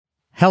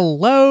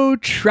Hello,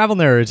 travel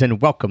nerds, and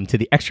welcome to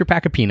the Extra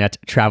Pack of Peanuts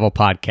Travel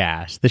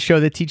Podcast, the show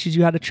that teaches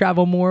you how to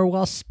travel more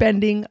while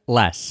spending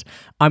less.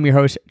 I'm your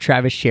host,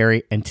 Travis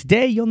Sherry, and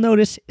today you'll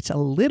notice it's a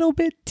little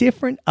bit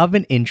different of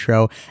an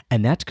intro,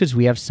 and that's because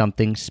we have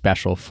something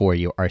special for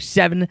you. Our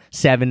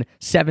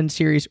 777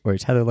 series, or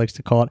as Heather likes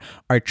to call it,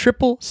 our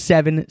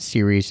 777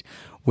 series,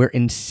 where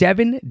in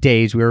 7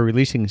 days we are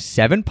releasing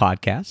 7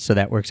 podcasts, so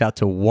that works out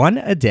to 1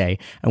 a day,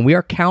 and we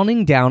are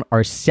counting down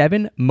our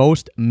 7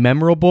 most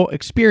memorable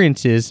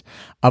experiences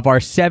of our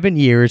 7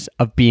 years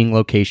of being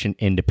location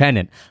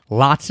independent.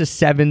 Lots of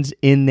sevens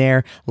in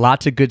there,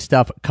 lots of good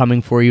stuff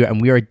coming for you,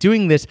 and we are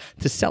doing this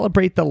to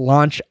celebrate the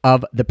launch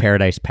of the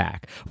Paradise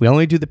Pack. We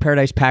only do the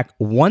Paradise Pack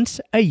once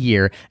a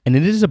year, and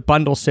it is a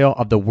bundle sale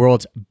of the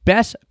world's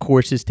best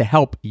courses to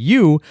help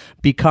you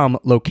become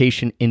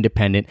location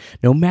independent,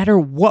 no matter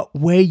what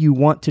way you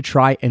want to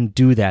try and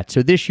do that.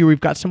 So this year we've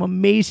got some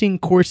amazing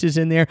courses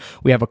in there.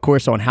 We have a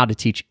course on how to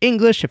teach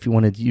English if you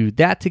want to do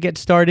that to get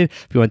started.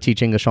 If you want to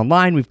teach English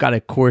online, we've got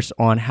a course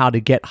on how to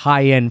get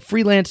high-end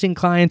freelancing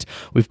clients.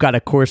 We've got a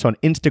course on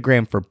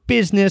Instagram for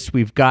business.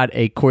 We've got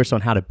a course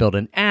on how to build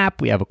an app.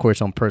 We have a course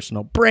on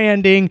personal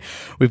branding.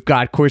 We've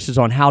got courses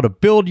on how to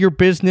build your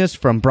business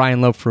from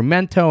Brian Lowe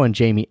Frumento and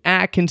Jamie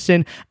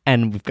Atkinson.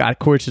 And we've got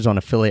courses on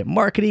affiliate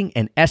marketing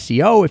and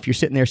SEO. If you're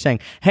sitting there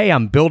saying, hey,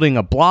 I'm building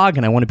a blog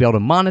and I want to be able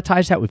to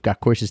monetize that, we've got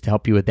courses to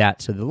help you with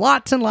that. So there's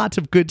lots and lots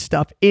of good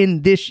stuff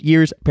in this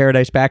year's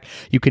Paradise Pack.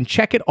 You can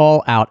check it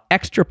all out,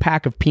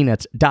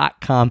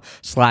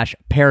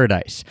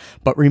 extrapackofpeanuts.com/paradise.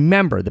 But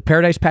remember, the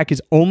Paradise Pack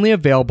is only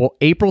available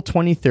April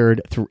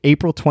 23rd through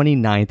April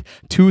 29th,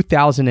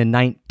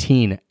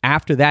 2019.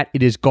 After that,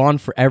 it is gone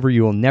forever.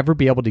 You will never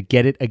be able to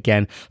get it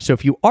again. So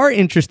if you are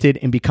interested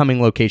in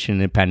becoming location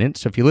independent,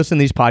 so if you listen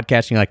to these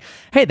podcasts and you're like,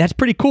 hey, that's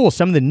pretty cool,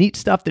 some of the neat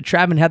stuff that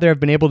Trav and Heather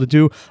have been able to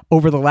do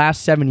over the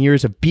last 7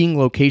 years of being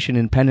location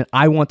independent,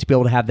 I want to be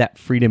able to have that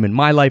freedom in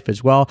my life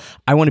as well.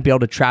 I want to be able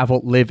to travel,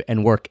 live,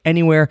 and work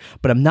anywhere,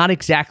 but I'm not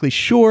exactly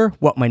sure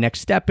what my next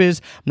step is.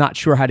 I'm not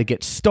sure how to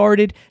get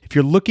started. If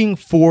you're looking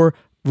for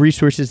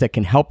resources that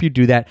can help you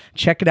do that,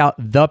 check it out,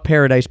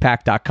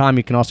 theparadisepack.com.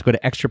 You can also go to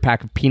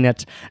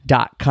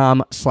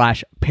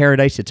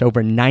extrapackofpeanuts.com/paradise. It's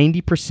over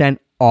 90%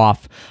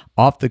 off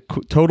the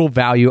total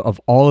value of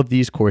all of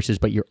these courses,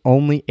 but you're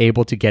only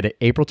able to get it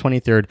April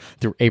 23rd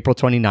through April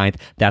 29th.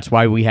 That's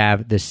why we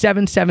have the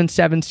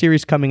 777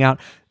 series coming out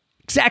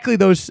exactly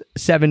those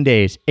 7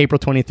 days, April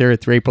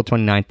 23rd through April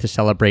 29th, to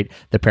celebrate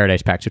the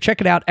Paradise Pack. So check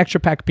it out,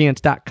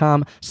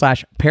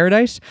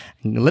 extrapackofpeanuts.com/paradise.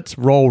 And let's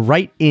roll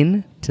right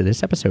in to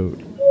this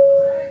episode.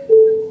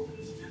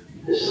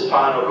 This is the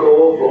final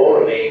call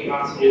for remaining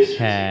passengers.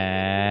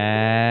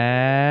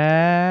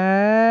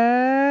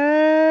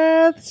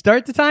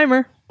 Start the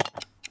timer.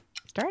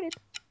 Started.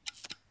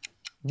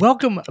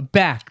 Welcome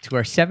back to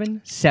our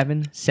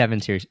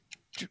 777 series.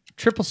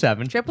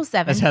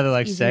 777, as Heather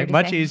likes to say,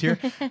 much easier.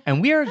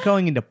 And we are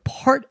going into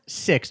part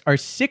 6, our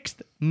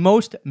 6th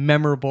most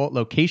memorable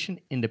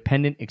location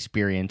independent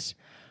experience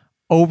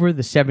over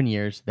the 7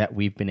 years that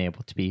we've been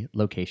able to be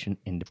location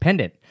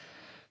independent.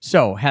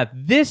 So,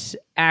 this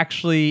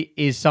actually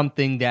is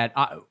something that,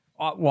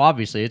 well,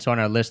 obviously, it's on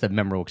our list of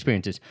memorable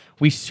experiences.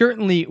 We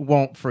certainly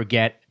won't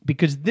forget,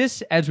 because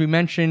this, as we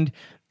mentioned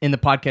in the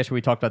podcast where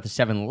we talked about the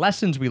 7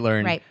 lessons we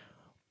learned, right,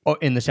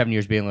 in the 7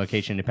 years being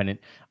location independent,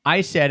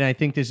 I said, and I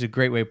think this is a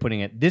great way of putting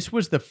it, this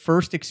was the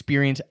first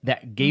experience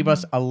that gave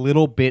us a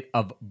little bit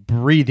of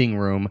breathing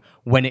room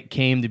when it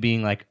came to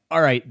being like,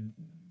 all right,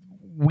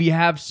 we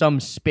have some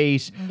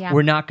space. Yeah.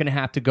 We're not going to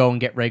have to go and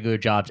get regular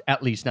jobs,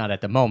 at least not at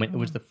the moment. It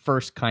was the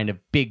first kind of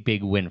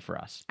big win for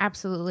us.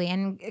 Absolutely.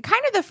 And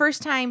kind of the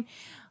first time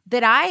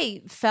that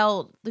I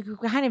felt like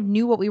we kind of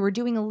knew what we were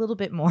doing a little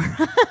bit more.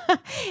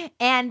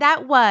 And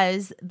that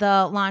was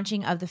the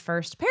launching of the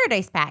first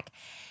Paradise Pack.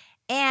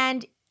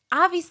 And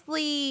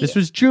obviously, this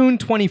was June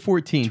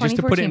 2014, just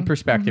to put it in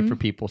perspective for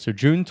people. So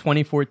June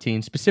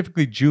 2014,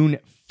 specifically June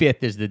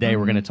 5th is the day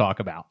we're going to talk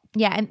about.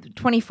 Yeah, and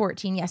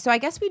 2014, yeah. So I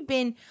guess we'd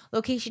been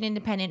location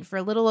independent for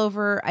a little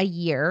over a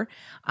year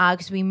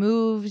because we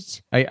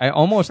moved.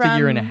 Almost a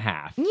year and a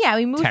half. Yeah,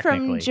 we moved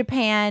from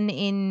Japan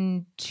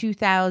in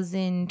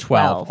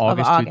 2012.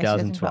 August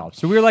 2012.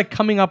 So we were like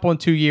coming up on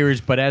 2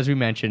 years, but as we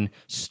mentioned,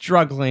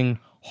 struggling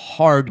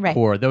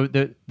hardcore.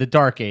 Right. The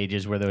dark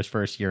ages were those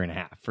first year and a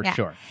half, for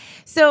sure.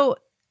 So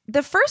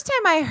the first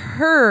time I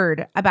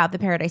heard about the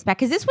Paradise Pack,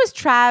 because this was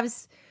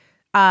Trav's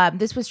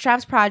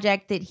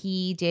project that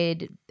he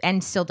did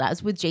and still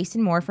does with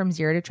Jason Moore from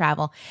Zero to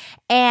Travel.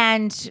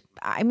 And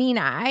I mean,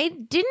 I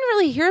didn't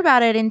really hear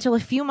about it until a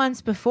few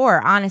months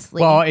before,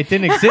 honestly. Well, it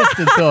didn't exist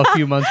until a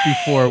few months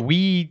before.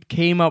 We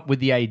came up with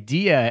the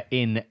idea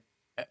in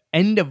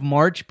end of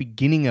March,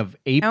 beginning of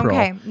April.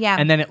 Okay, yeah.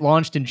 And then it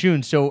launched in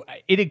June. So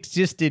it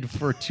existed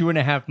for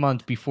 2.5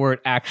 months before it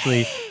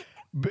actually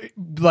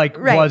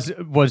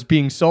was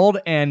being sold.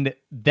 And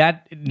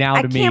that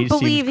now to me seems crazy. I can't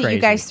believe that you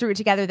guys threw it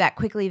together that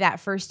quickly that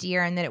first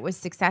year and that it was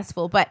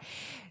successful. But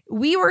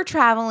we were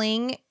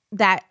traveling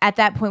that at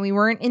that point we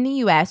weren't in the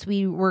US.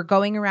 We were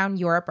going around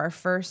Europe, our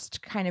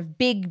first kind of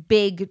big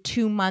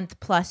 2-month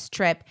plus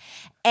trip.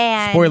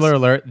 And spoiler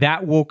alert,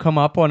 that will come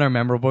up on our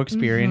memorable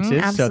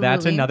experiences. So that's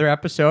absolutely. another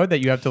episode that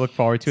you have to look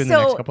forward to in the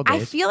next couple of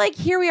days. I feel like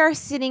here we are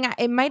sitting,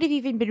 it might have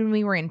even been when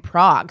we were in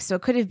Prague. So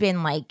it could have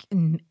been like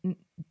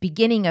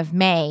beginning of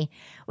May,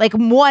 like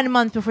 1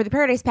 month before the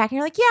Paradise Pack. And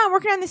you're like, yeah, I'm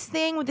working on this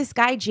thing with this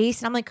guy,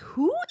 Jason. I'm like,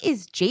 who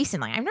is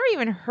Jason? Like, I've never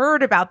even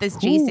heard about this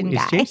Jason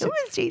guy. Jason?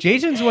 Who is Jason?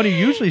 Jason's the one who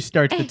usually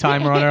starts the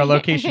timer on our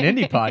Location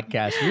Indie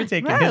podcast. You're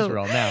taking his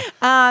role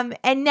now.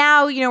 And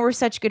now, we're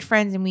such good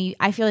friends, and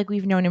I feel like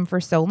we've known him for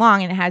so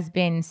long, and it has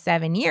been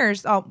 7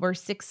 years. Oh, we're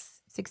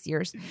six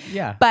years.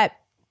 Yeah. But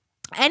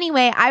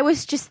anyway, I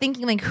was just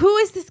thinking, like, who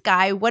is this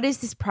guy? What is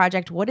this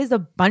project? What is a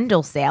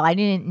bundle sale? I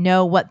didn't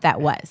know what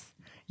that was.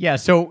 Yeah,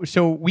 so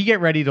we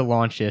get ready to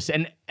launch this,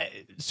 and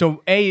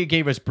so it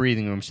gave us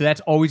breathing room. So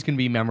that's always going to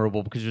be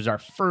memorable because it was our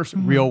first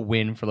real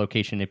win for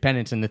Location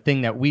Independence, and the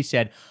thing that we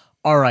said,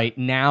 all right,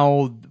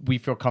 now we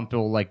feel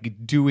comfortable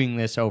like doing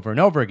this over and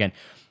over again.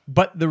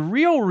 But the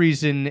real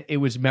reason it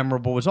was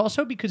memorable was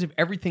also because of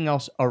everything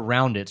else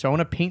around it. So I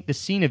want to paint the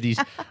scene of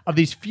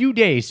these few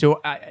days.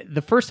 So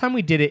the first time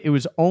we did it, it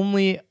was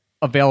only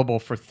available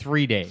for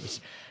 3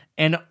 days,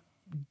 and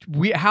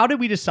how did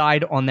we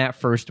decide on that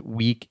first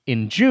week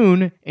in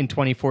June in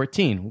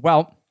 2014?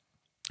 Well,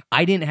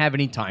 I didn't have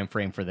any time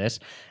frame for this,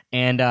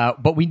 and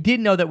but we did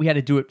know that we had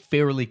to do it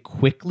fairly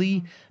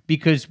quickly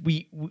because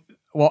we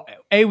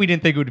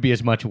didn't think it would be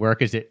as much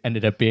work as it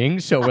ended up being.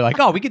 So we're like,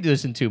 oh, we could do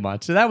this in 2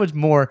 months. So that was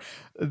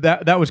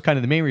that was kind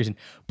of the main reason.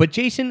 But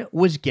Jason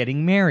was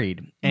getting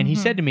married, and he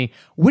said to me,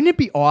 wouldn't it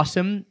be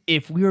awesome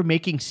if we were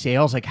making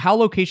sales? Like, how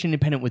location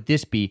independent would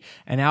this be?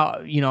 And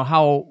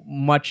how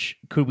much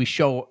could we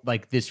show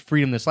like this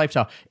freedom, this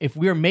lifestyle, if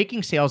we were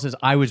making sales as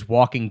I was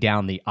walking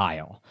down the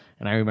aisle?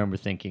 And I remember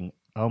thinking,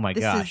 oh my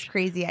gosh. This is a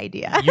crazy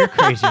idea. You're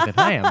crazier than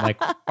I am.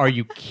 Like, are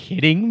you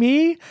kidding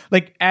me?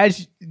 Like,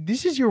 as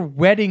this is your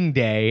wedding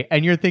day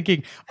and you're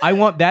thinking, I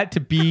want that to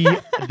be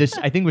this,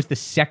 I think it was the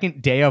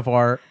second day of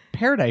our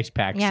Paradise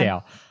Pack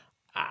sale.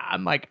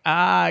 I'm like,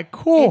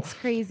 cool. It's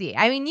crazy.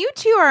 I mean, you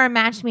two are a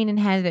match made in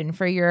heaven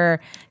for your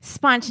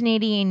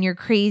spontaneity and your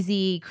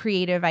crazy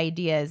creative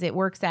ideas. It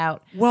works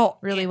out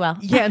really well.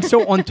 Yeah. And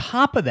so on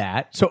top of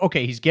that,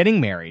 okay, he's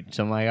getting married.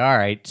 So I'm like, all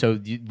right.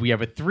 So we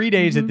have 3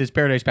 days that this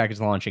Paradise Pack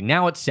is launching.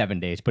 Now it's 7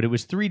 days, but it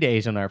was 3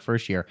 days on our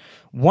first year.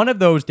 One of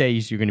those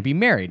days you're going to be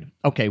married.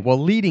 Okay. Well,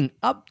 leading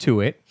up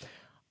to it,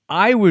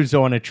 I was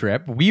on a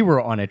trip. We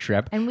were on a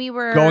trip. And we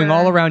were going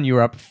all around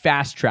Europe,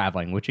 fast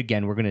traveling, which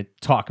again, we're going to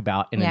talk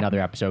about in another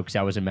episode because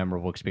that was a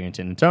memorable experience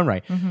in its own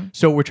right.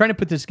 So we're trying to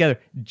put this together.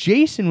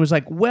 Jason was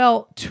like,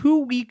 well,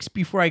 2 weeks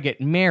before I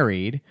get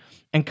married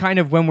and kind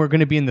of when we're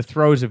going to be in the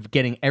throes of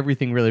getting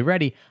everything really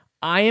ready,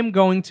 I am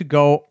going to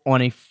go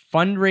on a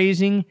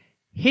fundraising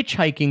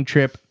hitchhiking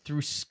trip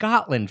through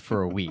Scotland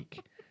for a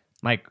week.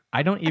 Mike,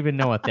 I don't even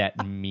know what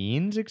that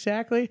means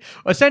exactly.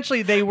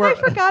 Essentially, they were. I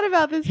forgot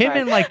about this. Him part.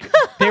 and like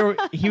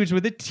he was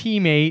with a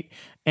teammate,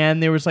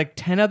 and there was like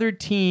 10 other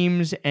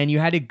teams, and you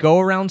had to go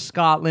around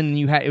Scotland, and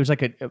you had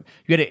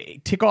to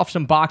tick off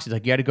some boxes,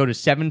 like you had to go to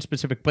 7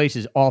 specific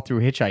places all through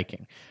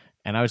hitchhiking.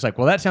 And I was like,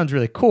 well, that sounds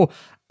really cool.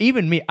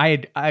 Even me,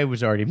 I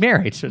was already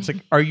married, so it's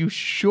like, are you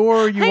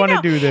sure you want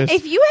to do this?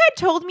 If you had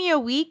told me 2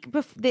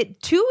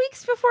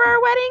 weeks before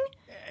our wedding.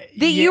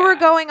 That you were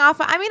going off.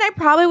 I mean, I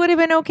probably would have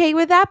been okay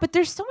with that, but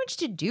there's so much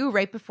to do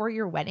right before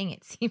your wedding,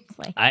 it seems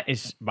like.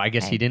 I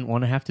guess he didn't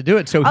want to have to do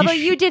it. So although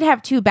you did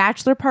have 2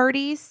 bachelor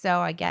parties, so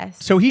I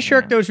guess. So he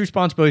shirked those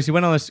responsibilities. He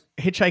went on this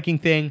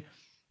hitchhiking thing.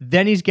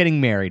 Then he's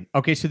getting married.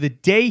 Okay, so the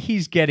day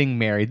he's getting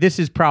married, this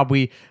is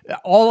probably,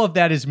 all of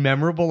that is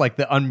memorable. Like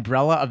the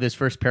umbrella of this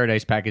first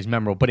Paradise Pack is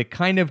memorable, but it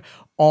kind of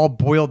all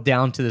boiled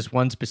down to this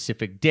one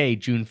specific day,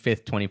 June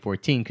 5th,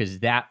 2014, because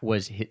that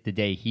was the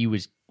day he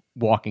was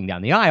walking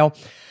down the aisle.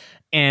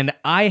 And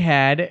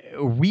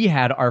we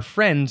had our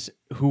friends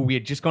who we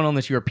had just gone on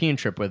this European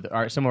trip with,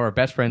 some of our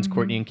best friends,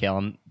 Courtney and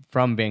Caleb,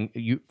 from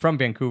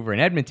Vancouver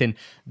and Edmonton.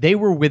 They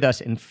were with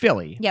us in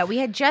Philly. Yeah, we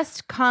had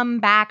just come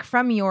back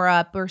from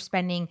Europe. We're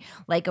spending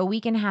like a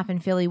week and a half in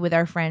Philly with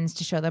our friends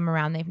to show them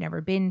around. They've never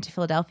been to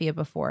Philadelphia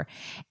before.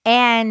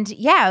 And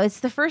yeah,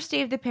 it's the first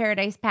day of the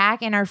Paradise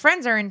Pack, and our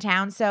friends are in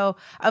town. So,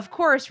 of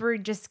course, we're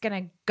just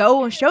going to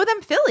go show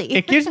them Philly.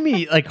 It gives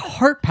me like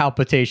heart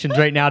palpitations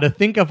right now to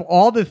think of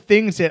all the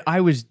things that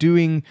I was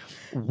doing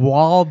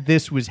while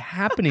this was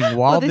happening,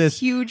 while this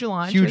huge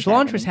launch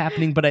was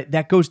happening. But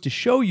that goes to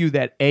show you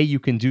that you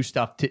can do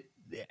stuff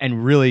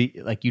and really,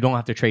 like, you don't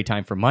have to trade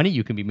time for money.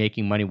 You can be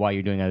making money while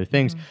you're doing other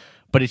things.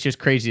 But it's just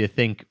crazy to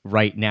think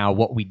right now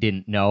what we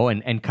didn't know,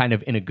 and kind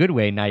of in a good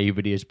way,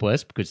 naivety is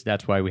bliss, because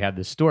that's why we have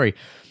this story.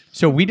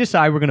 So we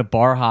decide we're going to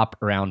bar hop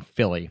around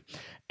Philly.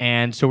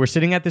 And so we're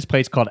sitting at this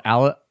place called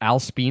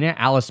Alaspina.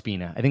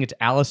 I think it's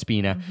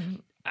Alaspina.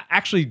 I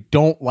actually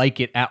don't like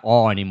it at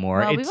all anymore.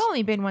 Well, we've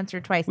only been once or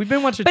twice. We've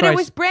been once or but twice. But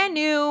it was brand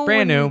new.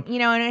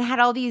 And it had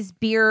all these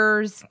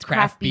beers,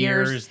 craft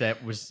beers.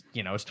 That was,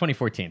 it's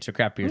 2014, so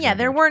craft beers. Yeah,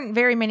 there weren't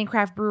very many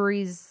craft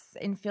breweries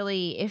in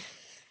Philly,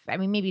 if I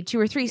mean, maybe 2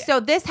 or 3. So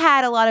this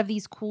had a lot of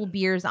these cool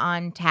beers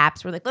on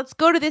taps. We're like, let's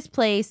go to this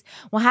place.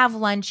 We'll have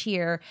lunch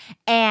here.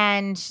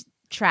 And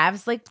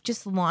Trav's like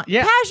just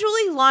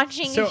casually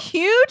launching a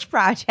huge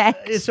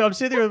project. So I'm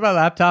sitting there with my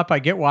laptop. I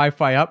get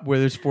Wi-Fi up where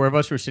there's 4 of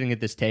us who are sitting at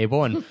this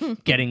table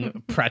and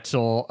getting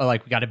pretzel.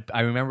 Like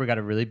I remember we got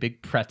a really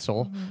big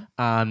pretzel.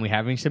 We're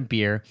having some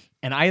beer.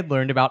 And I had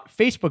learned about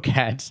Facebook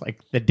ads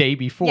like the day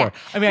before. Yeah.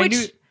 I mean, I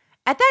knew...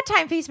 At that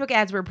time, Facebook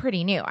ads were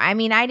pretty new. I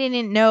mean, I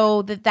didn't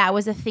know that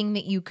was a thing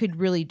that you could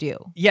really do.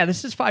 Yeah,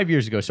 this is 5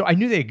 years ago. So I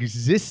knew they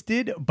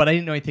existed, but I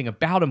didn't know anything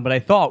about them. But I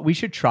thought we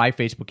should try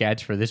Facebook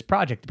ads for this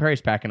project, the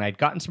Paradise Pack. And I'd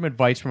gotten some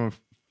advice from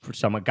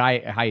a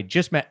guy I had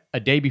just met a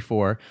day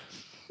before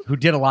who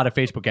did a lot of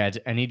Facebook ads.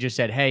 And he just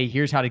said, hey,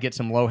 here's how to get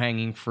some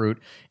low-hanging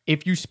fruit.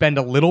 If you spend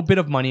a little bit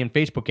of money on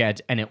Facebook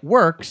ads and it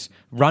works,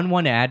 run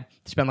one ad,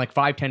 spend like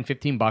 $5, $10,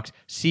 $15,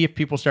 see if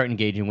people start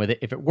engaging with it.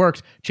 If it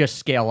works, just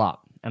scale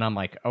up. And I'm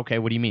like, okay,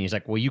 what do you mean? He's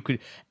like, well, you could,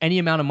 any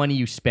amount of money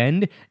you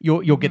spend,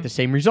 you'll get the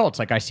same results.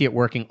 Like I see it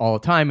working all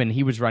the time. And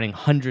he was running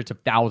hundreds of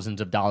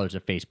thousands of dollars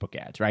of Facebook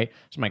ads, right?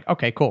 So I'm like,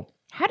 okay, cool.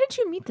 How did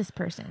you meet this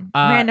person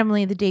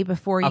randomly the day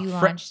before you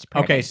launched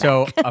Paradise Okay,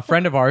 so Pack? a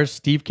friend of ours,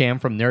 Steve Cam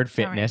from Nerd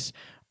Fitness,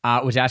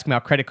 was asking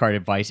about credit card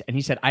advice. And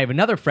he said, I have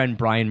another friend,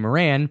 Brian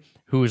Moran,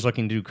 who is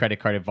looking to do credit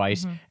card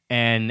advice.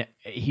 And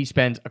he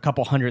spends a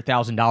couple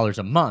 $100,000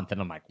 a month. And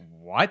I'm like,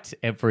 what?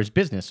 And for his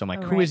business. So I'm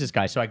like, who is this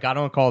guy? So I got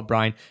on a call with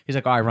Brian. He's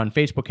like, I run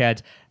Facebook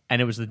ads.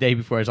 And it was the day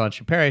before I was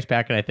launching Paradise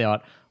Pack. And I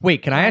thought,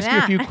 wait, can I ask you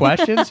a few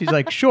questions? He's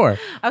like, sure.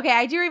 Okay,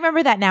 I do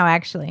remember that now,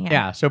 actually.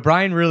 Yeah. So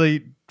Brian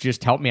really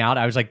just helped me out.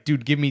 I was like,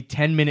 dude, give me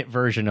 10-minute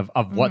version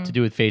of what to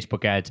do with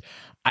Facebook ads.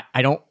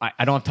 I don't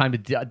have time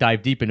to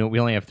dive deep into it. We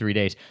only have 3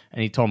 days.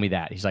 And he told me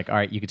that. He's like, all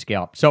right, you could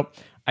scale up. So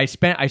I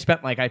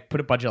put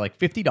a budget of like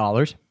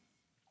 $50.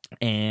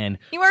 And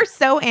you are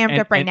so amped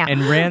up right now.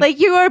 And like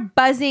you are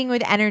buzzing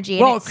with energy.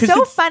 And it's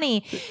so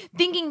funny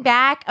thinking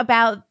back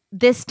about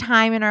this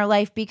time in our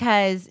life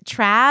because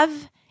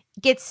Trav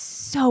gets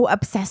so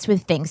obsessed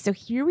with things. So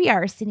here we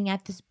are sitting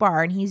at this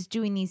bar and he's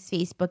doing these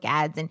Facebook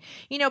ads. And,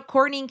 you know,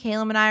 Courtney and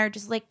Caleb and I are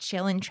just like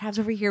chilling. Trav's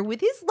over here with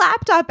his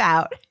laptop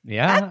out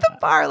at the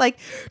bar, like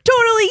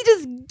totally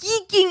just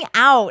geeking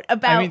out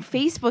about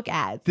Facebook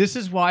ads. This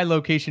is why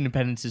location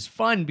independence is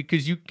fun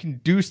because you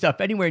can do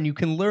stuff anywhere and you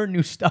can learn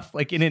new stuff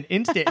like in an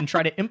instant and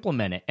try to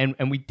implement it.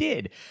 And we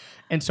did.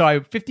 And so I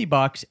have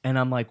 $50 and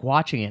I'm like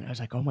watching it. And I was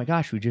like, oh my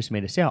gosh, we just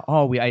made a sale.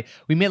 Oh, we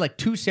made like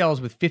 2 sales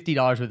with $50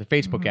 worth of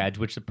Facebook ads,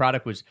 which the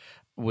product was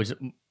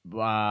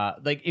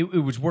like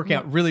it was working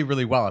out really,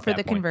 really well at that point.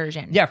 For the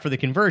conversion. Yeah, for the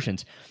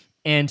conversions.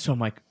 And so I'm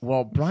like,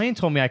 well, Brian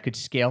told me I could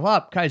scale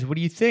up. Guys, what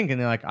do you think? And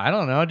they're like, I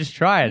don't know, just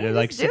try it. They're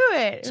like, do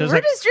it. So we're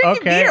just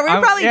drinking beer.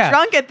 We're probably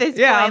drunk at this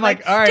point. Yeah, I'm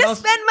like, all right,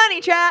 just spend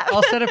money, Trav.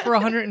 I'll set it for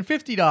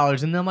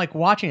 $150. And then I'm like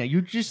watching it.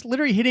 You're just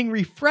literally hitting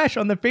refresh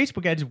on the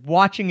Facebook ads,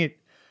 watching it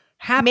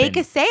happen. Make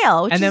a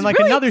sale, which and then is like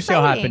really another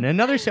exciting.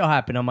 sale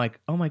happened. I'm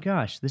like, oh my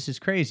gosh, this is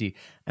crazy.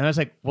 And I was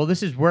like, well,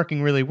 this is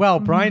working really well.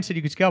 Brian said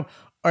you could scale up.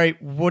 All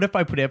right, what if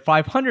I put it at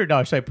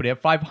 $500? So I put it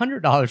at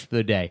 $500 for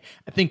the day.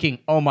 Thinking,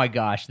 oh my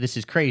gosh, this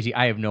is crazy.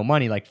 I have no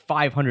money, like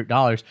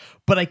 $500.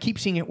 But I keep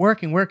seeing it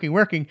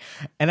working.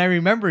 And I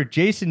remember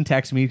Jason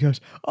texted me. He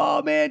goes,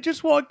 oh man,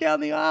 just walk down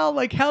the aisle.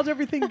 Like, how's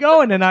everything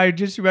going? And I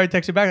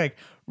texted back like,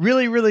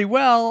 really, really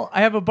well.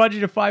 I have a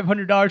budget of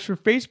 $500 for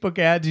Facebook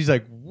ads. He's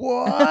like,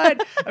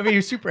 what? I mean, he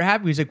was super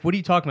happy. He's like, what are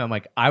you talking about? I'm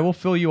like, I will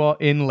fill you all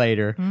in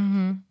later.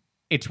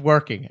 It's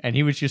working. And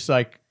he was just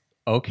like,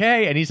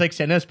 okay. And he's like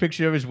sending us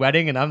pictures of his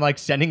wedding. And I'm like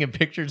sending him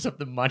pictures of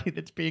the money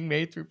that's being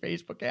made through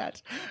Facebook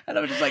ads. And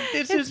I was just like,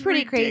 this is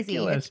pretty ridiculous.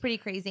 crazy. It's pretty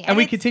crazy. And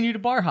we continued to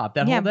bar hop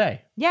that whole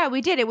day. Yeah,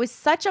 we did. It was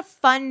such a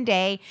fun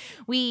day.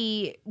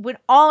 We went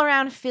all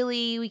around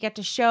Philly. We got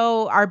to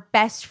show our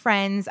best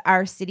friends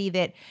our city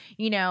that,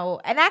 you know,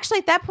 and actually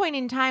at that point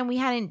in time, we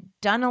hadn't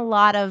done a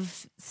lot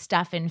of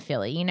stuff in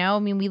Philly, you know? I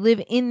mean, we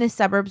live in the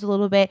suburbs a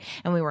little bit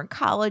and we were in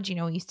college, you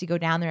know, we used to go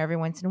down there every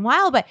once in a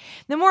while, but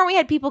the more we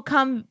had people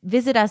come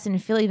visit us in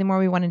Philly, the more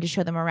we wanted to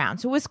show them around.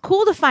 So it was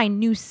cool to find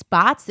new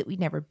spots that we'd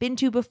never been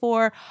to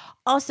before.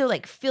 Also,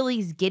 like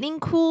Philly's getting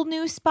cool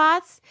new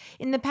spots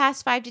in the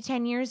past 5 to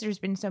 10 years. There's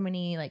been so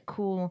many like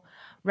cool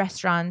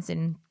restaurants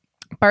and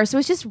bars. So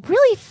it's just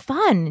really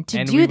fun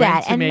to do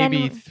that. And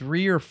maybe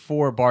 3 or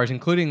 4 bars,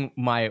 including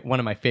one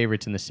of my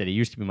favorites in the city. It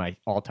used to be my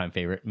all-time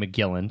favorite,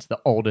 McGillen's, the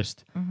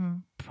oldest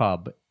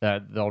pub,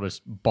 the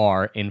oldest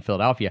bar in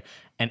Philadelphia.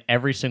 And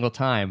every single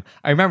time,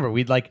 I remember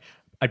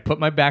I'd put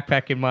my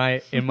backpack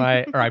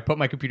or I put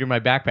my computer in my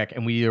backpack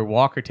and we either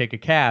walk or take a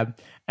cab.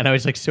 And I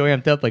was like so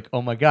amped up, like,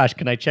 oh my gosh,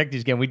 can I check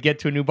these again? We'd get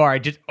to a new bar.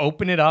 I'd just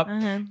open it up,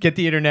 get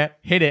the internet,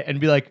 hit it, and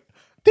be like,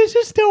 this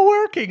is still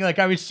working. Like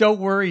I was so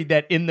worried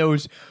that in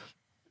those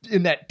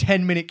in that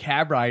 10-minute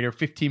cab ride or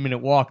 15-minute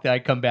walk that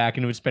I'd come back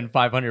and it would spend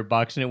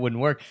 $500 and it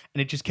wouldn't work.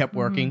 And it just kept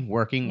working.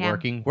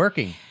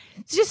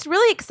 It's just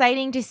really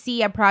exciting to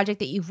see a project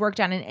that you've worked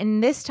on.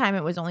 And this time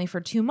it was only for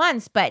 2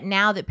 months. But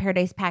now that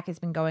Paradise Pack has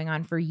been going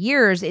on for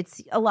years,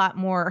 it's a lot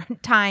more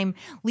time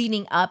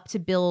leading up to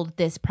build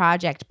this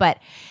project. But,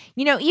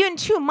 even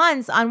 2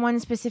 months on one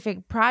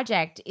specific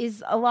project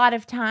is a lot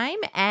of time.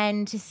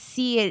 And to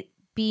see it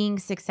being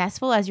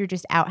successful as you're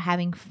just out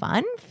having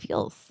fun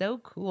feels so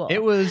cool.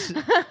 It was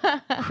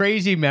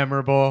crazy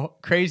memorable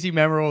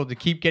to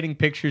keep getting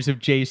pictures of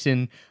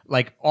Jason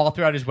like all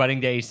throughout his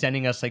wedding day,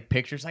 sending us like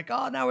pictures like,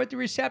 oh, now we're at the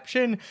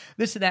reception,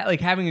 this and that,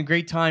 like having a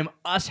great time,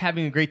 us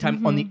having a great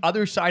time on the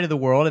other side of the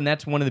world. And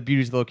that's one of the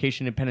beauties of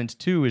location independence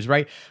too, is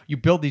right. You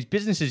build these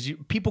businesses,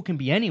 people can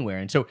be anywhere.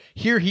 And so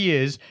here he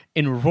is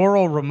in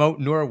rural, remote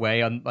Norway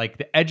on like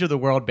the edge of the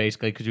world,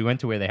 basically, because we went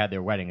to where they had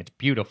their wedding. It's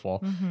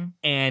beautiful.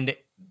 And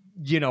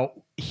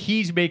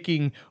he's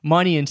making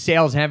money and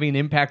sales, having an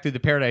impact through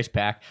the Paradise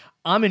Pack.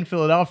 I'm in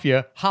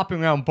Philadelphia,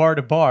 hopping around bar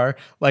to bar,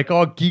 like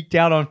all geeked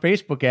out on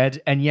Facebook ads,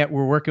 and yet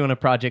we're working on a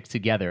project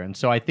together. And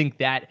so I think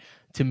that,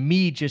 to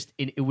me, just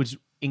it was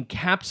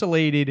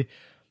encapsulated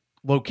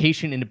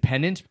location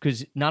independence,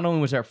 because not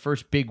only was our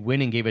first big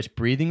win and gave us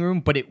breathing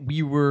room, but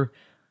we were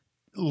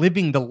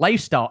living the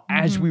lifestyle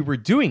as we were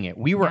doing it.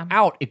 We were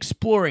out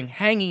exploring,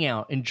 hanging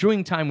out,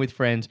 enjoying time with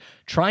friends,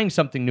 trying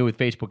something new with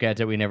Facebook ads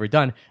that we'd never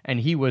done. And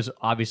he was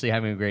obviously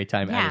having a great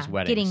time at his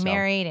wedding. Getting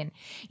married. And,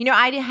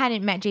 I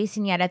hadn't met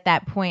Jason yet at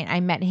that point.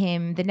 I met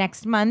him the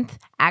next month,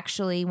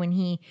 actually, when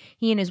he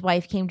and his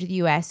wife came to the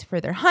U.S.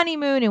 for their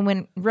honeymoon and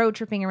went road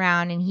tripping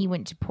around. And he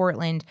went to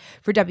Portland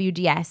for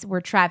WDS, where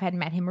Trav had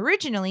met him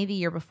originally the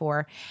year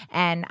before.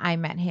 And I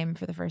met him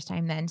for the first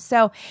time then.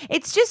 So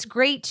it's just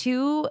great,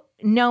 too,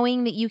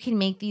 knowing that you can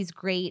make these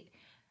great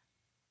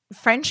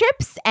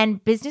friendships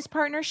and business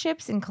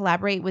partnerships and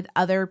collaborate with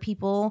other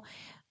people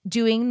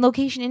doing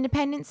location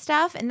independent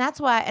stuff. And that's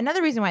why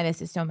another reason why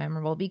this is so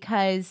memorable,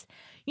 because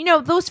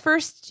those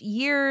first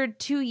 2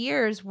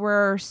 years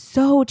were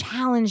so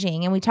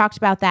challenging. And we talked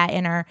about that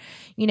in our,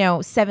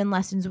 7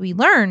 lessons we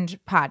learned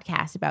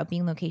podcast about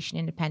being location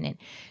independent.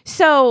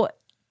 So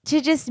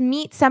to just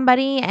meet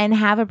somebody and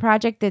have a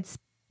project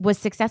was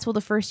successful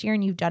the first year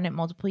and you've done it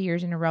multiple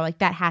years in a row, like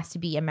that has to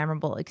be a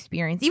memorable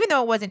experience, even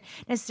though it wasn't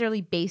necessarily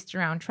based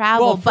around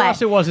travel. Well, for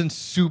us, it wasn't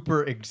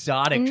super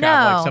exotic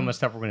travel like some of the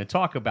stuff we're going to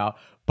talk about,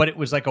 but it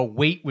was like a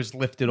weight was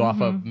lifted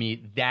off of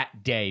me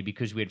that day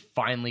because we had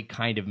finally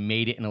kind of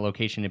made it in a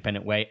location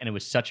independent way. And it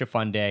was such a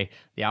fun day.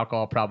 The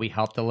alcohol probably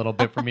helped a little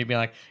bit for me being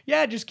like,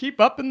 yeah, just keep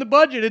up in the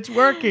budget. It's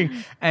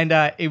working. And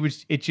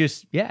it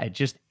just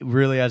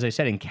really, as I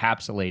said,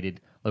 encapsulated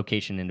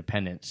location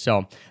independence.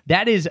 So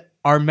that is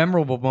our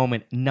memorable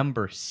moment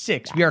number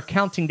 6. Yes. We are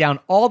counting down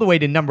all the way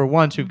to number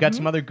 1. So we've got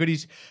some other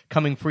goodies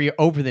coming for you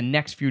over the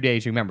next few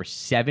days. Remember,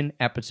 7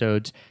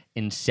 episodes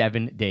in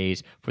 7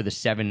 days for the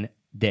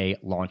 7-day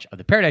launch of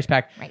the Paradise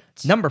Pack. Right.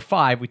 Number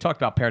 5, we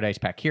talked about Paradise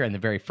Pack here in the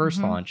very first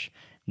launch.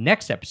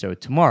 Next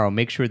episode, tomorrow,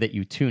 make sure that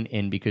you tune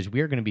in because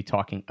we are going to be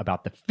talking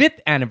about the 5th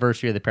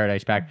anniversary of the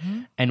Paradise Pack.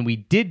 And we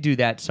did do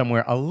that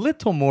somewhere a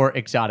little more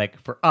exotic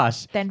for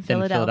us than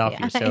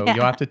Philadelphia. So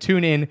you'll have to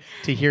tune in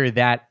to hear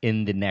that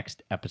in the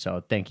next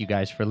episode. Thank you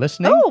guys for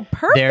listening. Oh,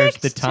 perfect. There's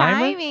the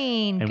timer.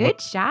 Timing. Good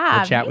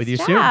job. We'll chat with you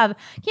soon.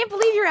 Can't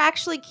believe you're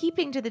actually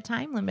keeping to the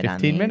time limit on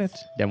these. 15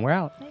 minutes. Then we're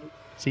out. Nice.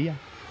 See ya.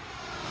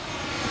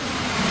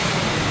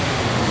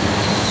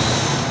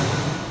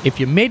 If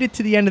you made it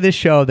to the end of this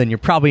show, then you're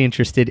probably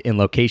interested in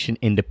location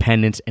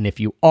independence. And if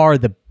you are,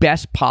 the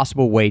best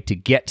possible way to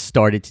get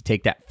started to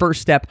take that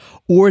first step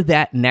or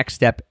that next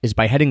step is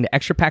by heading to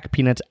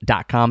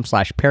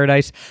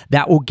extrapackofpeanuts.com/paradise.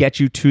 That will get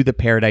you to the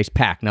Paradise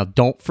Pack. Now,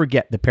 don't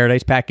forget the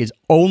Paradise Pack is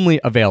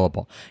only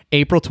available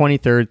April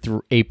 23rd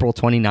through April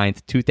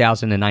 29th,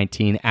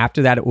 2019.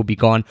 After that, it will be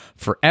gone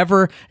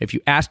forever. If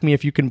you ask me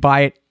if you can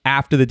buy it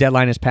after the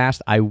deadline has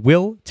passed, I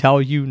will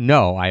tell you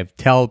no. I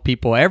tell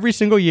people every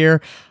single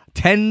year,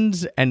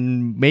 tens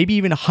and maybe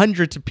even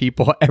hundreds of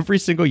people every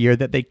single year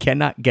that they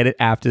cannot get it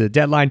after the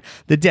deadline.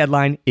 The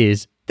deadline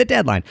is the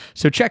deadline.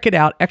 So check it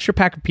out,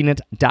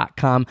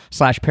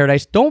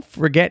 extrapackofpeanuts.com/paradise. Don't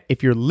forget,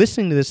 if you're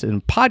listening to this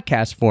in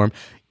podcast form,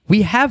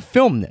 we have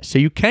filmed this, so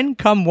you can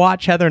come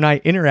watch Heather and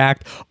I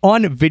interact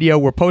on video.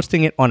 We're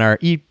posting it on our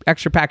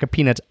Extra Pack of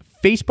Peanuts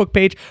Facebook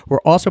page.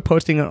 We're also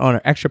posting it on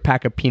our Extra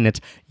Pack of Peanuts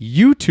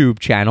YouTube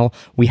channel.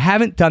 We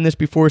haven't done this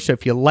before, so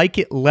if you like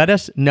it, let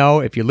us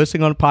know. If you're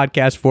listening on a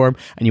podcast form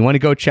and you want to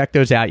go check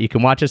those out, you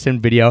can watch us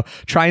in video,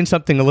 trying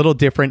something a little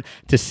different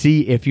to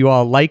see if you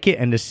all like it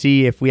and to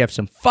see if we have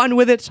some fun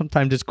with it.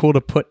 Sometimes it's cool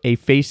to put a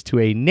face to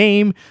a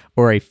name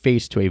or a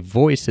face to a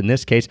voice in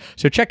this case.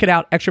 So check it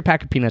out, Extra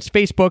Pack of Peanuts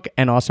Facebook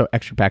and also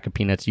Extra Pack of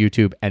Peanuts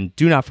YouTube. And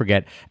do not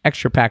forget,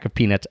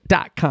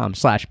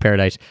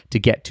 extrapackofpeanuts.com/paradise to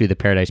get to the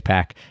Paradise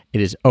Pack. It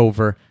is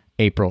over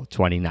April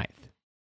 29th.